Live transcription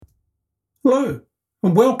Hello,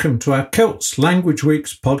 and welcome to our CELTS Language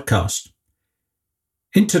Weeks podcast.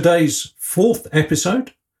 In today's fourth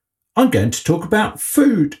episode, I'm going to talk about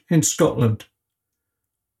food in Scotland.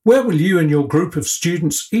 Where will you and your group of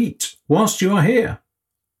students eat whilst you are here?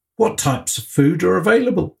 What types of food are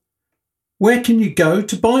available? Where can you go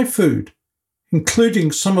to buy food,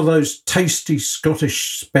 including some of those tasty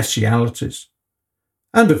Scottish specialities?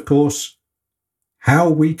 And of course, how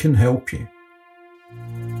we can help you.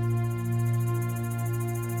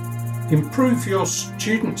 Improve your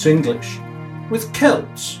students' English with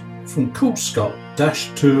CELTS from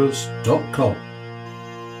CoolScot-Tours.com.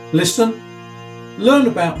 Listen, learn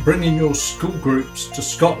about bringing your school groups to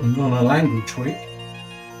Scotland on a language week,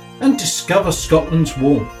 and discover Scotland's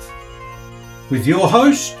warmth. With your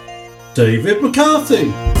host, David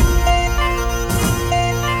McCarthy.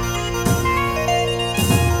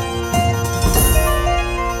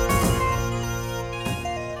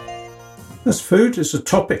 As food is a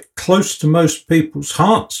topic close to most people's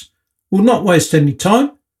hearts, we'll not waste any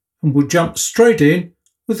time and we'll jump straight in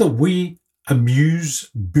with a wee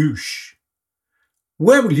amuse-bouche.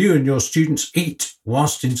 Where will you and your students eat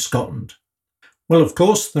whilst in Scotland? Well, of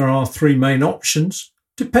course, there are three main options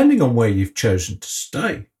depending on where you've chosen to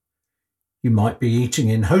stay. You might be eating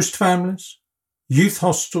in host families, youth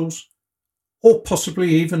hostels, or possibly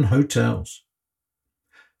even hotels.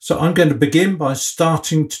 So I'm going to begin by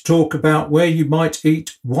starting to talk about where you might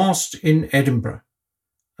eat whilst in Edinburgh,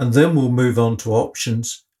 and then we'll move on to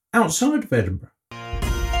options outside of Edinburgh.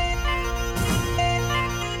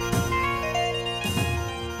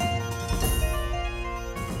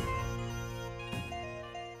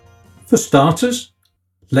 For starters,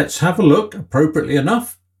 let's have a look, appropriately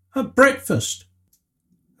enough, at breakfast.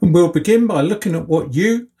 And we'll begin by looking at what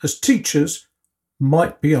you, as teachers,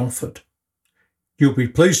 might be offered. You'll be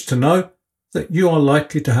pleased to know that you are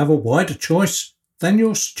likely to have a wider choice than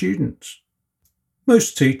your students.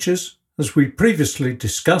 Most teachers, as we previously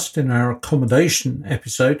discussed in our accommodation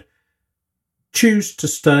episode, choose to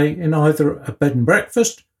stay in either a bed and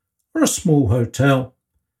breakfast or a small hotel.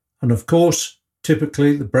 And of course,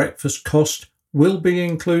 typically the breakfast cost will be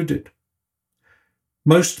included.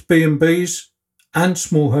 Most B&Bs and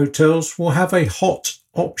small hotels will have a hot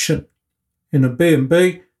option. In a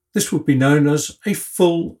B&B, this would be known as a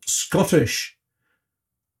full Scottish.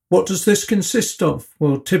 What does this consist of?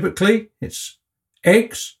 Well, typically it's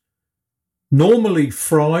eggs, normally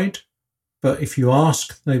fried, but if you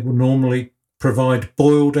ask, they will normally provide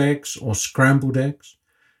boiled eggs or scrambled eggs.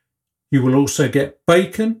 You will also get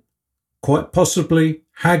bacon, quite possibly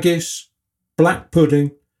haggis, black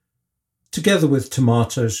pudding, together with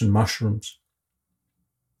tomatoes and mushrooms.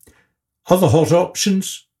 Other hot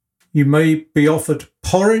options, you may be offered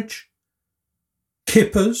porridge,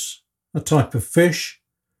 kippers, a type of fish,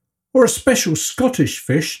 or a special Scottish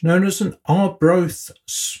fish known as an Arbroath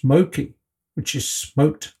smoky, which is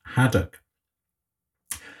smoked haddock.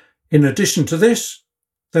 In addition to this,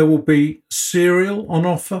 there will be cereal on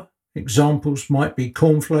offer. Examples might be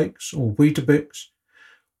cornflakes or Weetabix,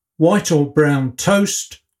 white or brown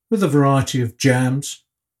toast with a variety of jams,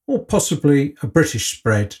 or possibly a British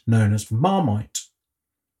spread known as Marmite.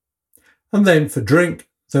 And then for drink,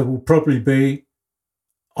 there will probably be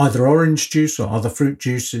either orange juice or other fruit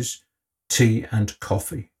juices, tea and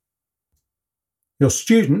coffee. Your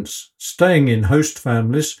students staying in host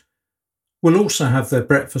families will also have their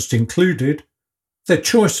breakfast included. Their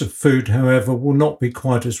choice of food, however, will not be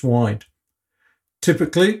quite as wide.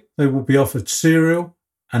 Typically, they will be offered cereal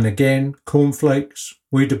and again cornflakes,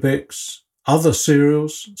 Weetabix, other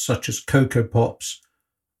cereals such as Cocoa Pops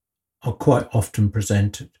are quite often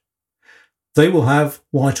presented. They will have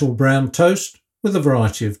white or brown toast with a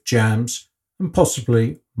variety of jams and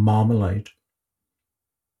possibly marmalade.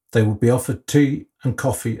 They will be offered tea and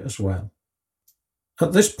coffee as well.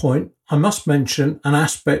 At this point, I must mention an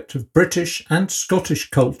aspect of British and Scottish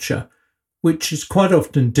culture which is quite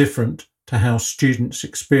often different to how students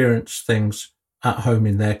experience things at home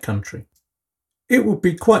in their country. It would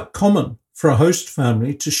be quite common for a host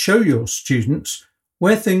family to show your students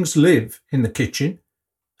where things live in the kitchen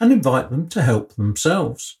and invite them to help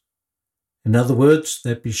themselves. In other words,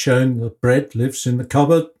 they'd be shown the bread lives in the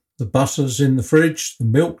cupboard, the butter's in the fridge, the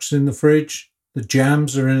milk's in the fridge, the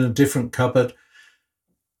jams are in a different cupboard,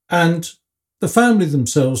 and the family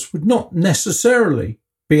themselves would not necessarily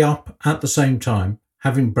be up at the same time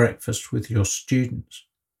having breakfast with your students.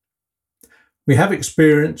 We have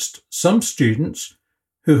experienced some students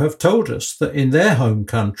who have told us that in their home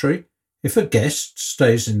country, if a guest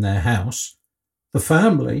stays in their house, the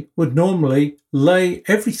family would normally lay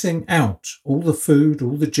everything out, all the food,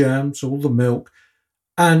 all the jams, all the milk,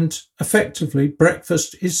 and effectively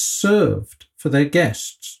breakfast is served for their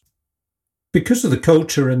guests. Because of the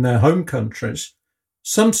culture in their home countries,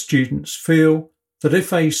 some students feel that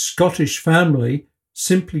if a Scottish family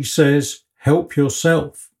simply says, "help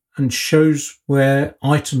yourself," and shows where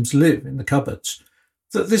items live in the cupboards,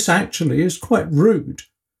 that this actually is quite rude,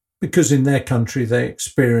 because in their country they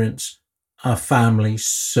experience a family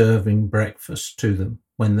serving breakfast to them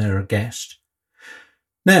when they're a guest.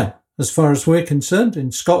 Now, as far as we're concerned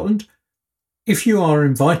in Scotland, if you are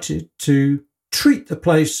invited to treat the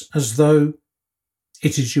place as though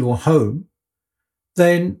it is your home,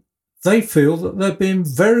 then they feel that they're being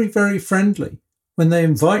very, very friendly when they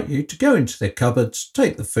invite you to go into their cupboards,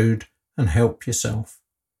 take the food and help yourself.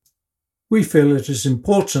 We feel it is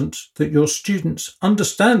important that your students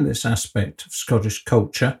understand this aspect of Scottish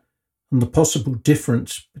culture and the possible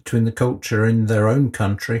difference between the culture in their own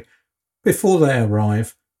country before they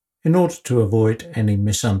arrive, in order to avoid any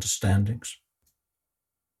misunderstandings.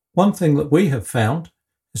 One thing that we have found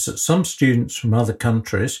is that some students from other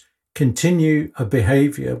countries continue a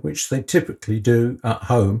behaviour which they typically do at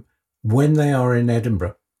home when they are in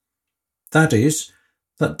Edinburgh. That is,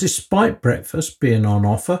 that despite breakfast being on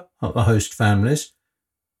offer at the host families,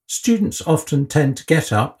 students often tend to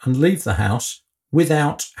get up and leave the house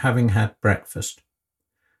without having had breakfast.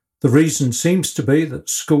 The reason seems to be that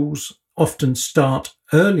schools often start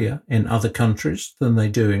earlier in other countries than they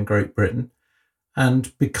do in Great Britain,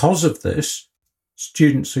 and because of this,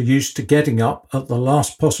 students are used to getting up at the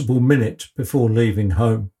last possible minute before leaving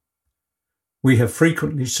home. We have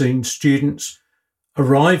frequently seen students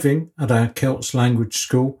arriving at our CELTS Language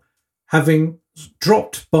School having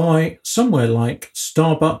dropped by somewhere like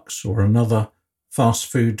Starbucks or another fast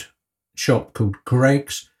food shop called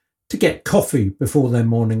Greggs to get coffee before their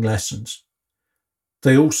morning lessons.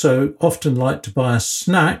 They also often like to buy a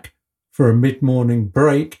snack for a mid-morning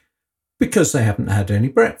break because they haven't had any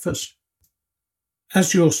breakfast.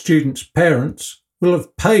 As your students' parents will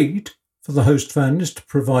have paid for the host families to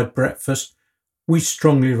provide breakfast, we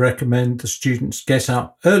strongly recommend the students get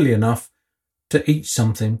up early enough to eat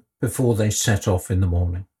something before they set off in the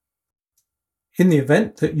morning. In the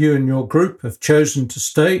event that you and your group have chosen to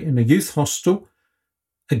stay in a youth hostel,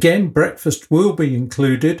 again, breakfast will be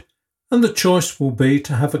included, and the choice will be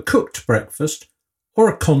to have a cooked breakfast or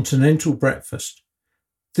a continental breakfast.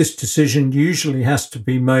 This decision usually has to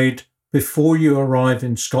be made before you arrive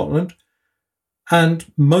in Scotland,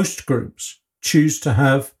 and most groups choose to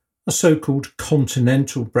have a so-called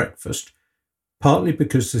continental breakfast, partly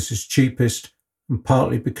because this is cheapest and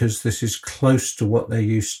partly because this is close to what they're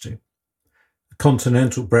used to. A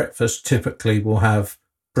continental breakfast typically will have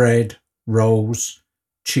bread, rolls,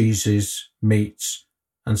 cheeses, meats,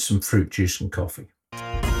 and some fruit juice and coffee.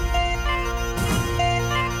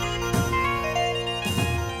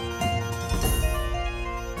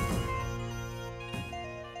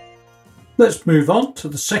 Let's move on to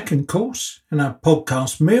the second course in our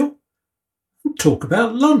podcast meal and talk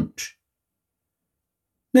about lunch.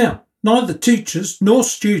 Now, neither teachers nor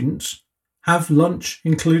students have lunch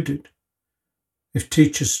included. If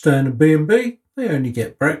teachers stay in a B&B, they only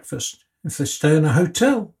get breakfast. If they stay in a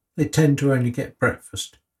hotel, they tend to only get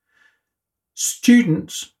breakfast.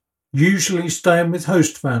 Students, usually staying with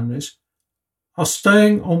host families, are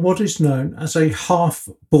staying on what is known as a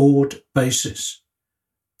half-board basis.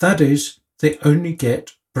 That is, they only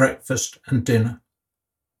get breakfast and dinner.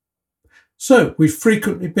 So we've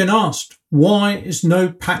frequently been asked, why is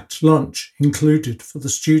no packed lunch included for the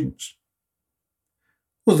students?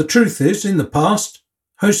 Well, the truth is, in the past,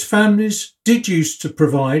 host families did used to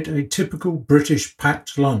provide a typical British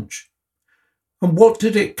packed lunch. And what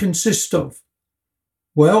did it consist of?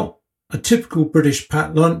 Well, a typical British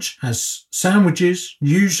packed lunch has sandwiches,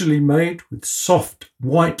 usually made with soft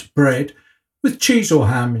white bread with cheese or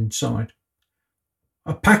ham inside,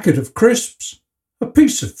 a packet of crisps, a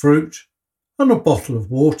piece of fruit, and a bottle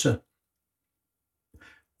of water.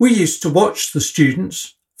 We used to watch the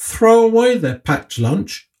students throw away their packed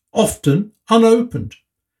lunch, often unopened.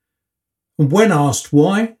 And when asked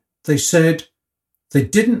why, they said they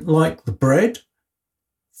didn't like the bread,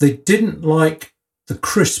 they didn't like the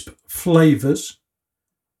crisp flavours,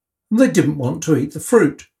 and they didn't want to eat the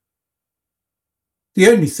fruit. The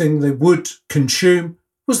only thing they would consume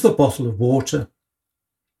was the bottle of water.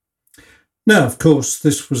 Now, of course,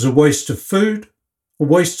 this was a waste of food, a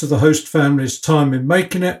waste of the host family's time in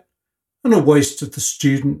making it, and a waste of the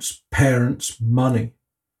students' parents' money.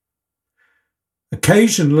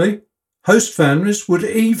 Occasionally, host families would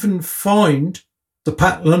even find the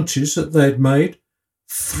packed lunches that they'd made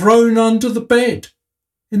thrown under the bed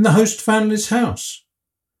in the host family's house.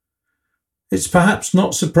 It's perhaps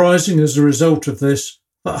not surprising as a result of this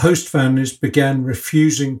that host families began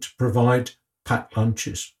refusing to provide packed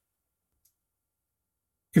lunches.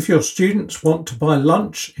 If your students want to buy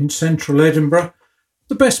lunch in central Edinburgh,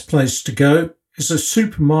 the best place to go is a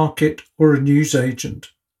supermarket or a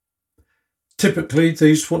newsagent. Typically,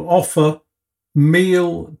 these will offer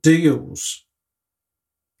meal deals.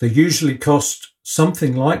 They usually cost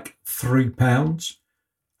something like £3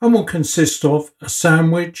 and will consist of a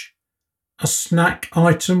sandwich, a snack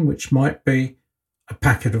item, which might be a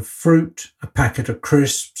packet of fruit, a packet of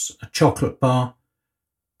crisps, a chocolate bar,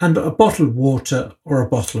 and a bottle of water or a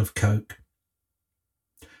bottle of Coke.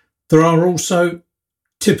 There are also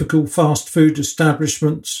typical fast food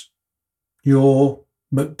establishments, your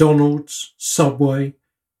McDonald's, Subway,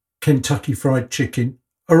 Kentucky Fried Chicken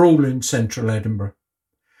are all in central Edinburgh.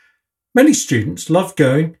 Many students love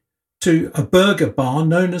going to a burger bar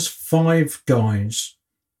known as Five Guys,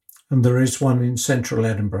 and there is one in central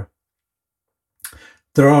Edinburgh.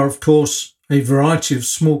 There are, of course, a variety of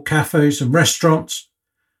small cafes and restaurants.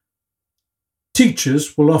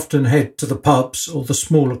 Teachers will often head to the pubs or the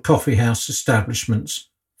smaller coffee house establishments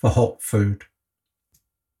for hot food.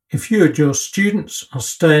 If you and your students are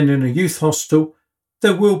staying in a youth hostel,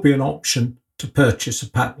 there will be an option to purchase a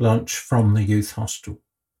packed lunch from the youth hostel.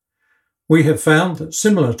 We have found that,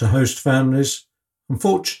 similar to host families,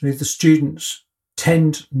 unfortunately the students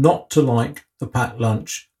tend not to like the packed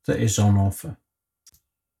lunch that is on offer.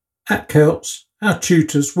 At CELTS, our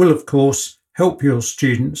tutors will of course help your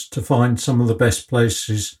students to find some of the best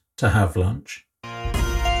places to have lunch.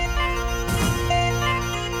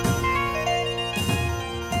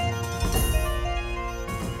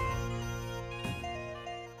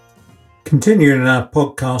 Continuing our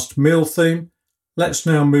podcast meal theme, let's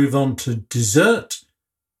now move on to dessert.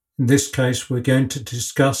 In this case, we're going to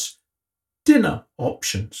discuss dinner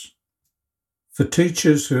options. For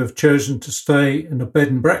teachers who have chosen to stay in a bed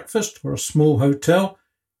and breakfast or a small hotel,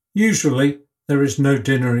 usually there is no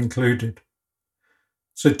dinner included.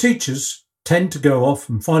 So teachers tend to go off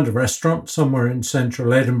and find a restaurant somewhere in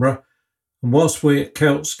central Edinburgh, and whilst we at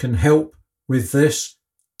CELTS can help with this,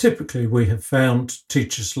 typically we have found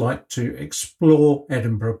teachers like to explore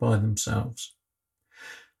Edinburgh by themselves.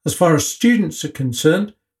 As far as students are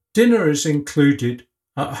concerned, dinner is included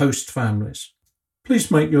at host families.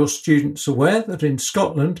 Please make your students aware that in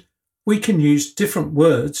Scotland we can use different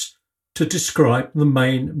words to describe the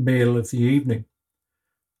main meal of the evening.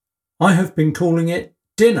 I have been calling it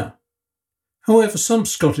dinner. However, some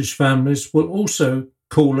Scottish families will also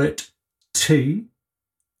call it tea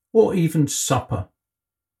or even supper.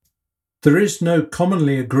 There is no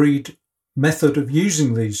commonly agreed method of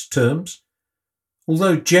using these terms,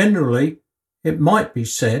 although generally it might be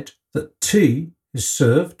said that tea is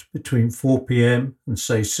served between 4 p.m. and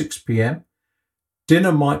say 6 p.m.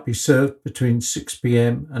 Dinner might be served between 6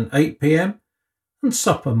 p.m. and 8 p.m. and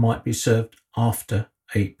supper might be served after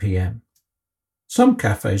 8 p.m. Some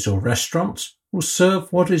cafes or restaurants will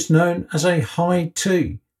serve what is known as a high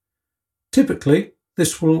tea. Typically,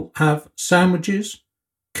 this will have sandwiches,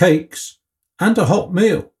 cakes, and a hot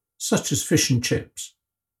meal, such as fish and chips.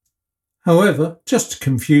 However, just to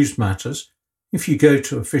confuse matters, if you go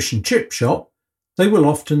to a fish and chip shop, they will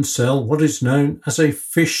often sell what is known as a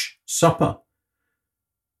fish supper.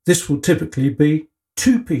 This will typically be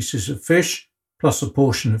 2 pieces of fish plus a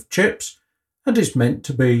portion of chips and is meant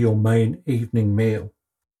to be your main evening meal.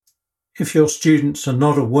 If your students are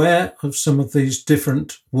not aware of some of these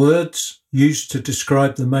different words used to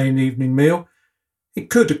describe the main evening meal, it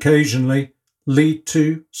could occasionally lead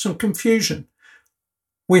to some confusion.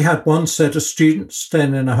 We had one set of students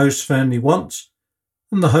staying in a host family once,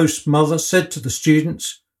 and the host mother said to the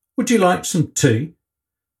students, "Would you like some tea?"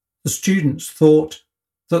 The students thought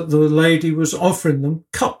that the lady was offering them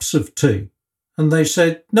cups of tea, and they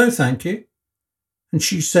said, "No, thank you." And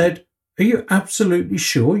she said, "Are you absolutely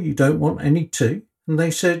sure you don't want any tea?" And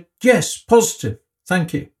they said, "Yes, positive,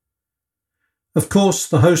 thank you." Of course,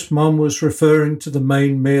 the host mum was referring to the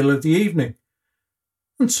main meal of the evening.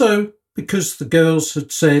 And so, because the girls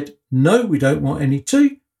had said, "No, we don't want any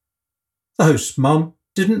tea," the host mum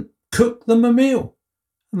didn't cook them a meal.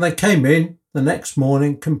 And they came in the next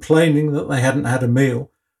morning complaining that they hadn't had a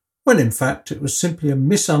meal, when in fact it was simply a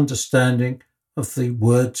misunderstanding of the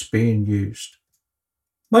words being used.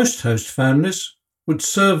 Most host families would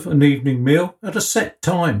serve an evening meal at a set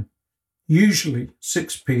time, usually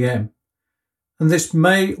 6 p.m, and this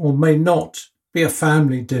may or may not be a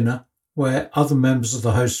family dinner where other members of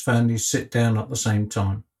the host family sit down at the same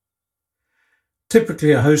time.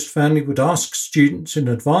 Typically, a host family would ask students in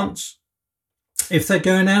advance if they're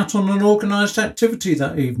going out on an organised activity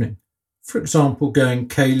that evening. for example going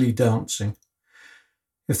ceilidh dancing.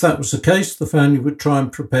 If that was the case, the family would try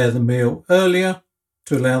and prepare the meal earlier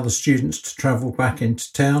to allow the students to travel back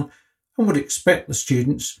into town and would expect the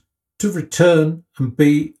students to return and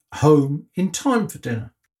be home in time for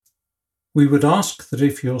dinner. We would ask that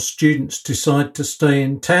if your students decide to stay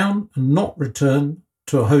in town and not return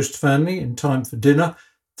to a host family in time for dinner,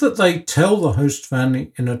 that they tell the host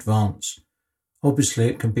family in advance. Obviously,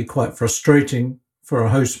 it can be quite frustrating for a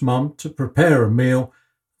host mum to prepare a meal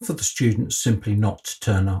for the students simply not to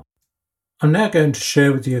turn up. I'm now going to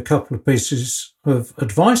share with you a couple of pieces of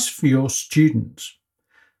advice for your students.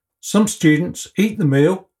 Some students eat the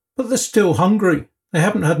meal, but they're still hungry. They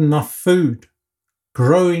haven't had enough food.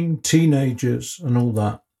 Growing teenagers and all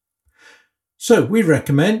that. So we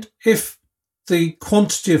recommend, if the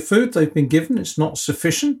quantity of food they've been given is not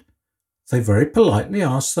sufficient, they very politely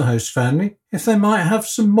ask the host family if they might have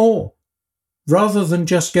some more, rather than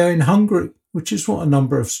just going hungry, which is what a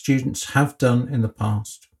number of students have done in the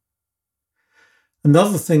past.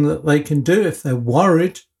 Another thing that they can do if they're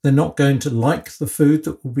worried they're not going to like the food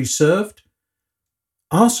that will be served,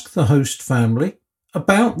 ask the host family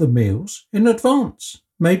about the meals in advance,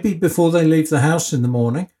 maybe before they leave the house in the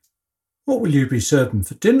morning. What will you be serving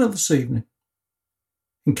for dinner this evening?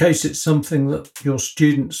 In case it's something that your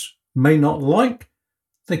students may not like,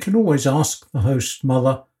 they can always ask the host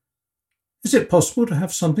mother, is it possible to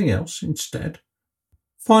have something else instead?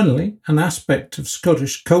 Finally, an aspect of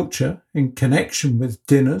Scottish culture in connection with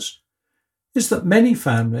dinners is that many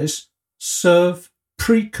families serve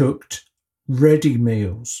pre-cooked, ready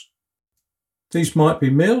meals. These might be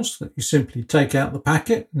meals that you simply take out the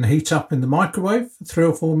packet and heat up in the microwave for 3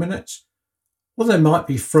 or 4 minutes, or they might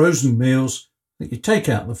be frozen meals that you take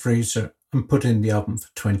out the freezer and put in the oven for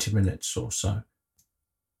 20 minutes or so.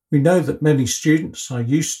 We know that many students are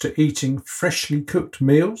used to eating freshly cooked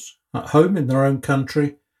meals at home in their own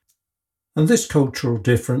country, and this cultural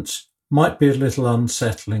difference might be a little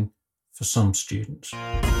unsettling for some students.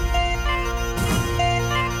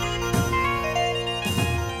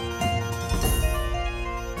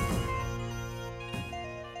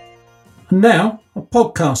 And now, a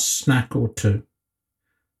podcast snack or two.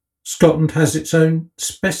 Scotland has its own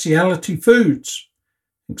speciality foods.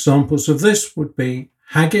 Examples of this would be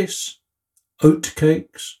haggis,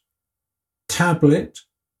 oatcakes, tablet,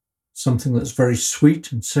 something that's very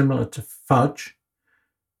sweet and similar to fudge,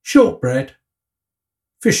 shortbread,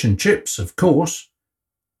 fish and chips, of course,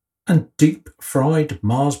 and deep-fried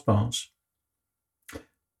Mars bars.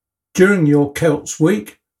 During your CELTS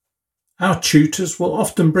week, our tutors will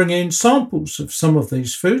often bring in samples of some of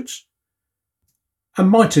these foods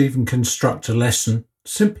and might even construct a lesson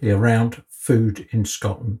simply around food in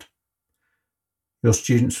Scotland. Your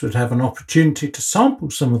students would have an opportunity to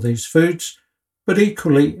sample some of these foods, but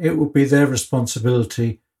equally it would be their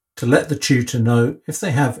responsibility to let the tutor know if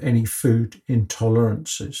they have any food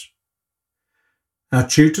intolerances. Our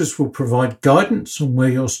tutors will provide guidance on where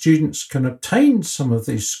your students can obtain some of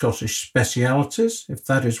these Scottish specialities, if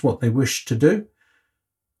that is what they wish to do,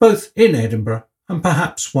 both in Edinburgh and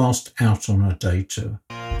perhaps whilst out on a day tour.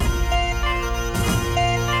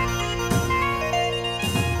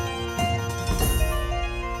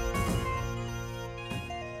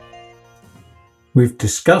 We've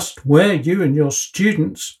discussed where you and your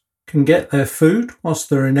students can get their food whilst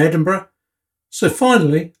they're in Edinburgh, so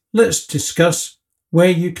finally let's discuss where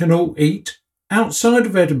you can all eat outside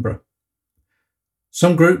of Edinburgh.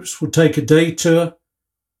 Some groups will take a day tour,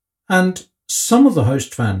 and some of the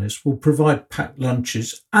host families will provide packed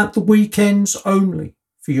lunches at the weekends only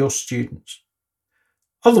for your students.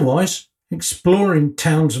 Otherwise, exploring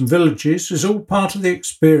towns and villages is all part of the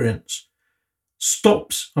experience.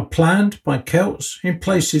 Stops are planned by CELTS in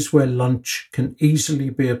places where lunch can easily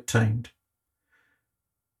be obtained.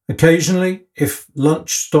 Occasionally, if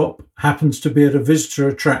lunch stop happens to be at a visitor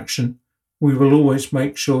attraction, we will always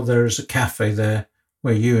make sure there is a cafe there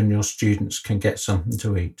where you and your students can get something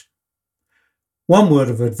to eat. One word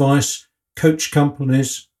of advice, coach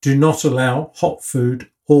companies do not allow hot food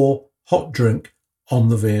or hot drink on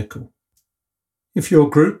the vehicle. If your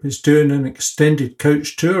group is doing an extended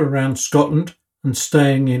coach tour around Scotland and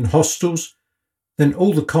staying in hostels, then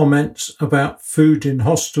all the comments about food in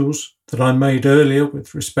hostels that I made earlier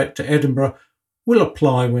with respect to Edinburgh will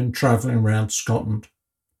apply when travelling around Scotland.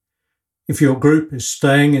 If your group is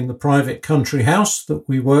staying in the private country house that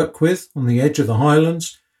we work with on the edge of the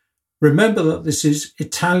Highlands, remember that this is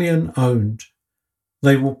Italian owned.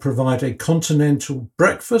 They will provide a continental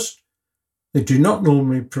breakfast. They do not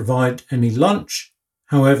normally provide any lunch.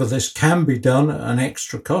 However, this can be done at an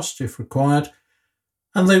extra cost if required.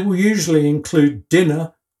 And they will usually include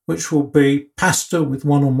dinner which will be pasta with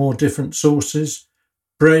one or more different sauces,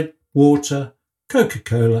 bread, water,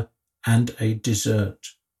 Coca-Cola, and a dessert.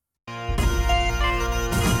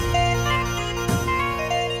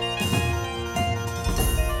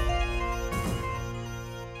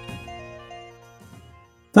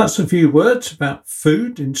 That's a few words about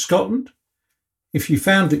food in Scotland. If you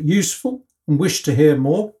found it useful and wish to hear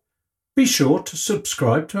more, be sure to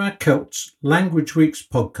subscribe to our CELTS Language Weeks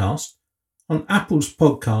podcast on Apple's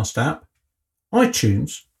podcast app,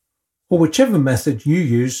 iTunes, or whichever method you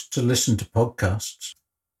use to listen to podcasts.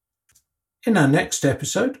 In our next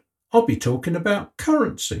episode, I'll be talking about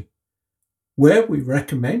currency, where we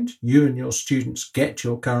recommend you and your students get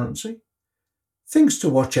your currency, things to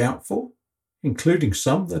watch out for, including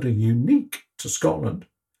some that are unique to Scotland,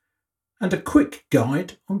 and a quick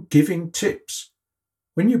guide on giving tips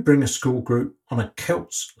when you bring a school group on a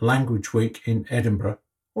CELTS Language Week in Edinburgh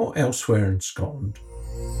or elsewhere in Scotland.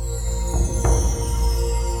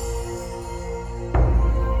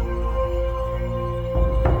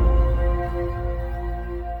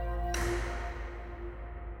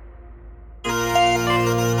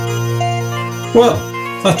 Well,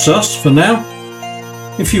 that's us for now.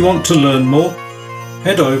 If you want to learn more,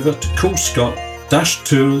 head over to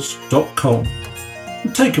CoolScot-Tours.com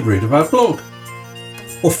and take a read of our blog,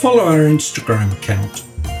 or follow our Instagram account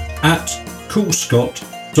at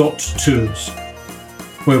CoolScot.Tours,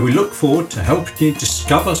 where we look forward to helping you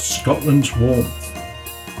discover Scotland's warmth.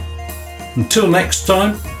 Until next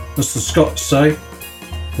time, as the Scots say,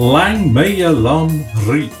 Lang may your lum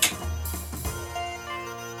reach.